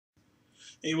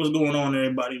Hey, what's going on,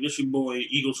 everybody? This your boy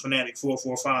Eagles Fanatic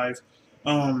 445.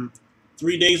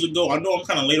 3 days ago, I know I'm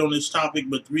kind of late on this topic,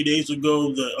 but 3 days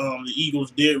ago, the Eagles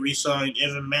did re-sign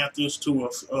Evan Mathis to a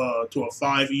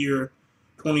 5-year,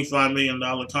 $25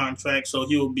 million contract. So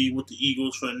he'll be with the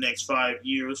Eagles for the next 5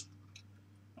 years.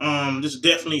 This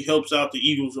definitely helps out the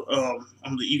Eagles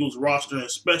on the Eagles roster,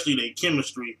 especially their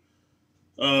chemistry.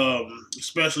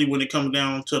 Especially when it comes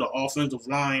down to the offensive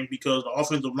line, because the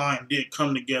offensive line did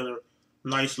come together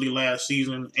nicely last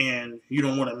season, and you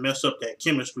don't want to mess up that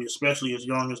chemistry, especially as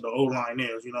young as the O line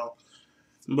is.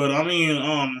 But I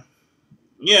mean,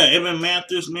 yeah, Evan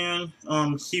Mathis, man,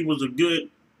 he was a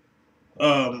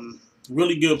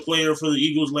really good player for the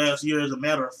Eagles last year. As a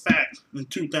matter of fact, in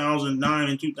 2009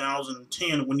 and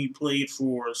 2010, when he played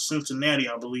for Cincinnati,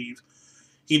 I believe,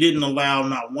 he didn't allow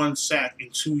not one sack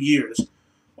in 2 years.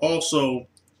 Also,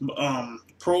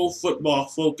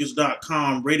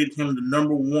 ProFootballFocus.com rated him the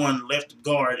 #1 left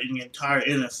guard in the entire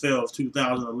NFL of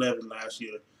 2011 last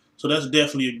year. So that's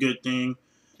definitely a good thing.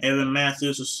 Evan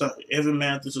Mathis is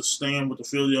staying with the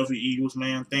Philadelphia Eagles,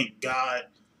 man. Thank God.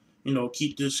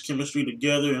 Keep this chemistry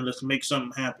together and let's make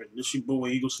something happen. This your boy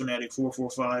Eagles Fanatic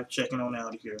 445 checking on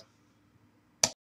out of here.